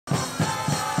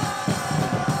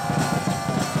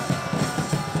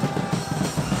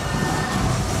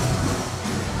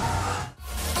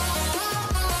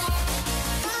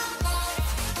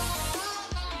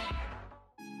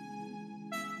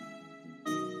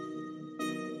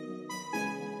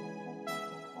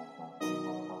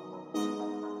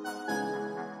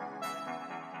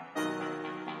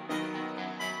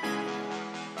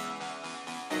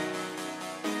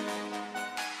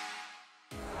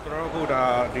အခုဒါ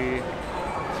ဒီ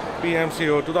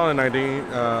PMCO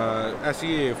 2019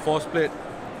 SCA 4 split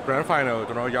grand final ကို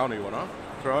ကျွန်တော်ရောက်နေပြီပေါ့နော်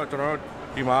ဆိုတော့ကျွန်တော်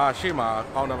ဒီမှာရှေ့မှာ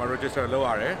counter မှာ register လုပ်ရ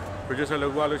တယ် register လု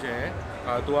ပ်သွားလို့ရှိရင်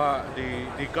သူက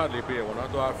ဒီ card လေးပေးရပေါ့နော်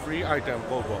သူက free item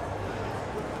code ပေါ့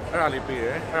အဲ့ဒါလေးပေးရ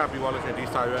အဲ့ဒါပြီးသွားလို့ရှိရင်ဒီ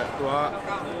စာရွက်သူက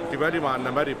ဒီဘက်ဒီမှာ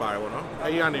number တွေပါတယ်ပေါ့နော်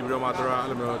အဲ့ဒီကနေပြီးတော့မှသူကအဲ့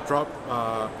လိုမျိုး drop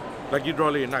lucky draw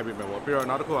လေးနှိုက်ပေးမယ်ပေါ့ပြီးတော့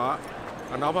နောက်တစ်ခုက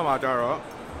အနောက်ဘက်မှာကျတော့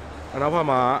အနောက်ဘက်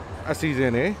မှာအစီအစ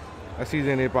ဉ်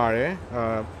တွေပါတယ်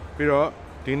ပြီးတော့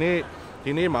ဒီ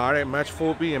နေ့မှာတဲ့ match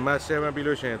 4ပြီးရင် match 7ပြီး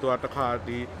လို့ရှိရင်သူကတစ်ခါ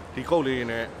ဒီကုတ်လေး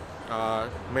နဲ့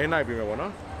မဲနိုင်ပြီမယ်ပေါ့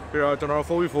နော်ပြီးတော့ကျွန်တော်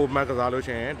 4v4 match ကစားလို့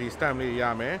ရှိရင်ဒီ stamp လေးရ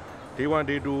မယ် day 1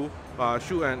 day 2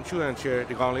 shoot and share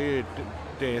ဒီကောင်လေး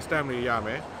တင် stamp လေးရမ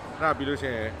ယ်အဲ့ဒါပြီးလို့ရှိ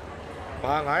ရင်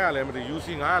ဘာ900လဲမသိ UC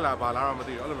 900လားဘာလားတော့မ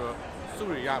သိဘူးအဲ့လိုမျိုးစု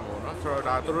တွေရမယ်ပေါ့နော်ဆိုတော့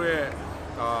ဒါသူတို့ရဲ့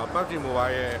PUBG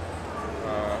Mobile ရဲ့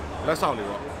လက်ဆောင်တွေ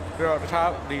ပေါ့ပြီးတော့တခြား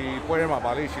ဒီပွဲထဲမှာ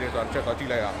ဘာလေးရှိလဲဆိုတာချက်တော့ကြ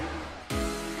ည့်လိုက်ရအောင်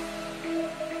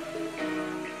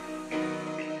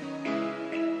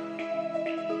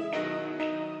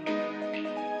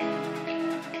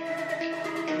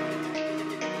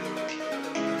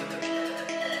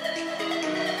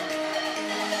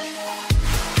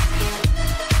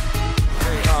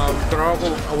ကျွန်တော်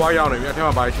ကိုအဝါရောက်နေပြီအထက်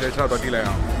မှာဘာရှိလဲချက်တော့ကြည့်လိုက်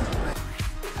အောင်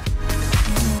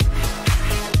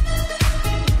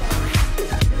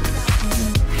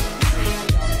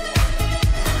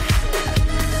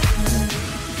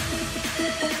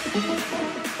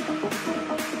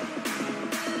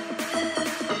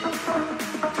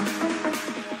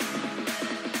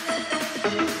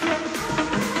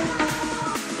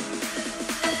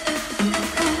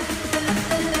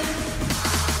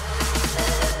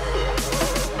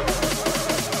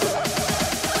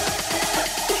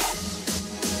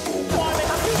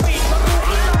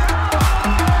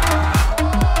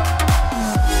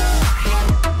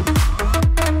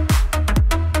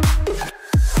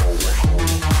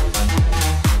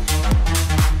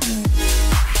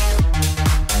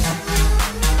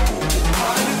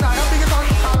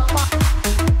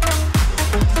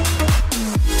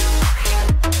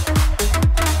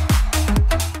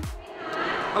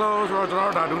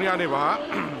ဒုတိယနေ့ပါ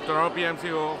ကျွန်တော် PMC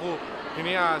ကိုအခုဒီ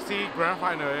နေ့က C Grand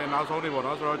Final ရဲ့နောက်ဆုံးနေ့ပေါ့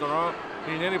နော်ဆိုတော့ကျွန်တော်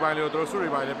ဒီနေ့နေ့ပိုင်းလေးကိုတို့စုတွေ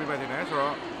ပိုင်းလေးပြပြနေတယ်ဆို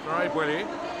တော့ကျွန်တော်အဲ့ပွဲလေး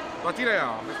တော့ကြည့်လိုက်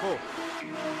အောင် let's go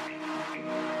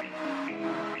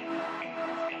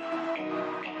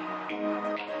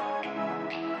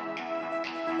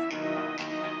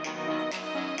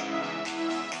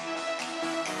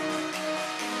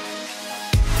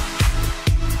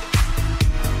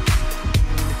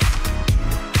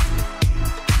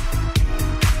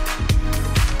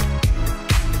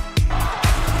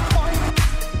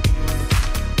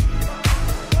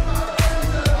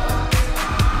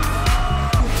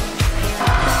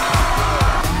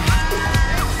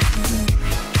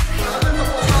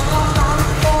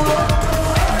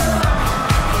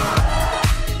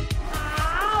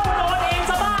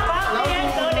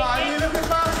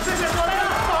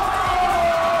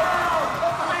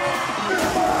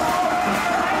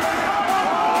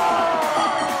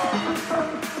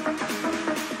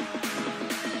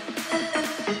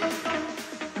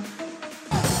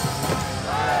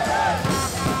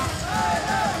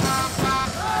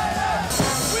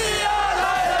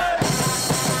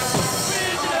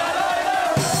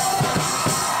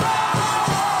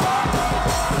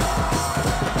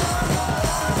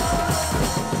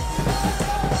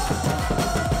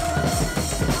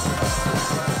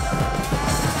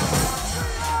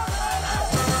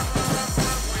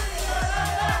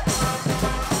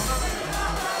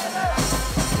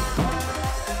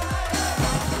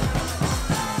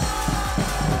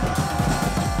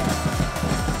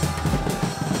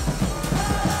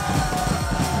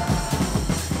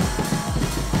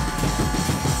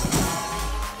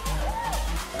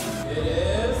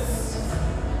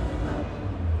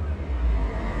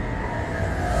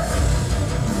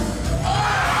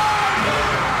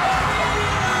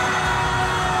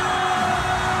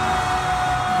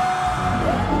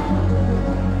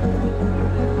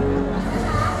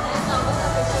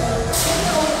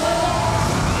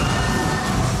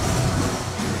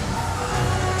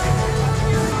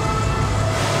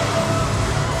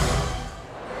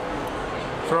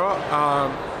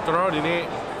ကျွန်တော်ဒီနေ့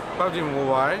PUBG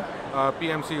Mobile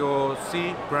PMCO C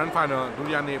Grand Final ဒု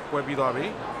တိယနေ့ပွဲပြီးသွားပြီ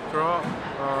ဆိုတော့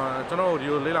ကျွန်တော်ဒီ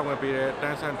ကိုလေးလောက်ဝင်ပေးတဲ့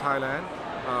Tencent Thailand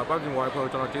PUBG Mobile ကို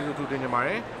ကျွန်တော်ကျေးဇူးတူတင်ချင်ပါတ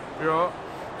ယ်ပြီးတော့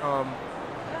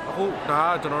အခုဒါ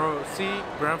ကကျွန်တော်တို့ C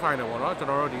Grand Final ပေါ့နော်ကျွန်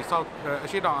တော်တို့ဒီ South အ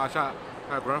ရှေ့တောင်အာရှ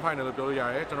Grand Final လို့ပြောလို့ရ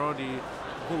တယ်ကျွန်တော်တို့ဒီ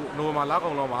အခုနိုဝင်ဘာလကု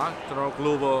န်လောက်မှာကျွန်တော်တို့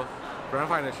Global Grand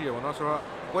Final ရှိရပါတော့ဆိုတော့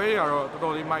ပွဲရတော့တော်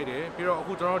တော်လေးမိုက်တယ်ပြီးတော့အ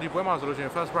ခုကျွန်တော်တို့ဒီပွဲမှာဆိုလို့ရှိရ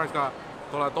င် first prize က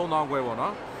ဒေါ်လာ3000ခွဲပေါ့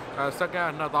နော်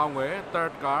second 2000ခွဲ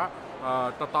third က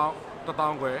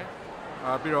1000ခွဲ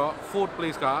ပြီးတော့ fourth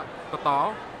place က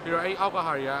1000ပြီးတော့အဲ့အောက်က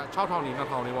ဟာတွေက6000နေ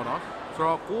2000နေပေါ့နော်ဆို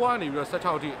တော့9ကနေပြီးတော့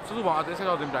16အထိစုစုပေါင်းအသေး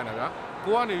16တင်တိုင်တာဗျာ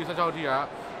9ကနေပြီး16အထိက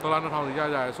ဒေါ်လာ2000စီရ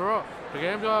ကြရတယ်ဆိုတော့တက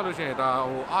ယ်ပြောရလို့ရှိရင်ဒါ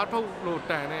ဟိုအားထုတ်လို့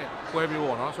တန်တဲ့ပွဲမျိုး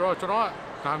ပေါ့နော်ဆိုတော့ကျွန်တော်က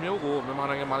ဒါမျိုးကိုမြန်မာ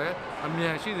နိုင်ငံမှာလည်းအမြ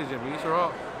န်ရှိစေချင်ပြီဆိုတော့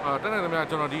တက်နိုင်သမျှ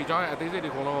ကျွန်တော်ဒီအကြောင်းရဲ့အသေးစိတ်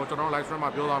တွေအကုန်လုံးကိုကျွန်တော် live stream မှာ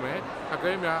ပြောသွားမယ်အ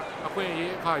ကဲများအခွင့်အ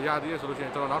ရေးအခါရသေးရဆိုလို့ရှိရ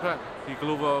င်ကျွန်တော်နောက်ထပ်ဒီ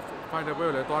global final ပွဲ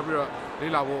ကိုလည်းတွားပြီးတော့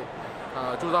လေ့လာဖို့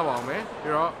စူးစမ်းပါအောင်မယ်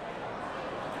ပြီးတော့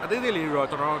အသေးသေးလေးတော့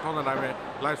ကျွန်တော်ထောင်းတဲ့တိုင်းပဲ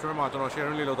live stream မှာကျွန်တော်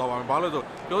sharing လေးလုပ်သွားပါမယ်ဘာလို့လဲဆို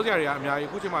ပြောစရာတွေကအများကြီး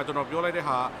အခုချိန်မှာကျွန်တော်ပြောလိုက်တဲ့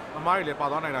ဟာအမားတွေလည်းပါ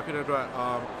သွားနိုင်တာဖြစ်တဲ့အတွက်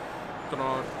ကျွန်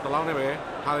တော်ဒီလောက်နဲ့ပဲ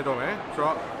ထားလိုက်တော့မယ်ဆို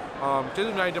တော့ကျေး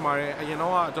ဇူးအများကြီးတင်ပါတယ်အရင်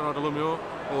တော့ကကျွန်တော်ဒီလိုမျိုး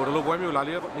ဒီလိုပွဲမျိုးလာ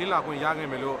လေးလာခွင့်ရခဲ့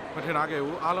မယ်လို့မထင်ထားခဲ့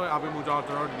ဘူးအားလုံးအားပေးမှုကြောင့်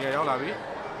ကျွန်တော်ဒီနေရာရောက်လာပြီ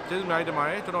ကျေးဇူးအများကြီးတင်ပါ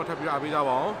တယ်ကျွန်တော်ထပ်ပြီးအားပေးကြ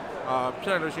ပါအောင်ဖြ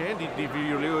စ်ရလို့ရှိရင်ဒီဗီဒီ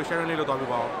ယိုလေးကို sharing လေးလုပ်သွားပြ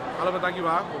ပါအောင်အားလုံးပဲ thank you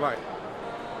ပါ bye bye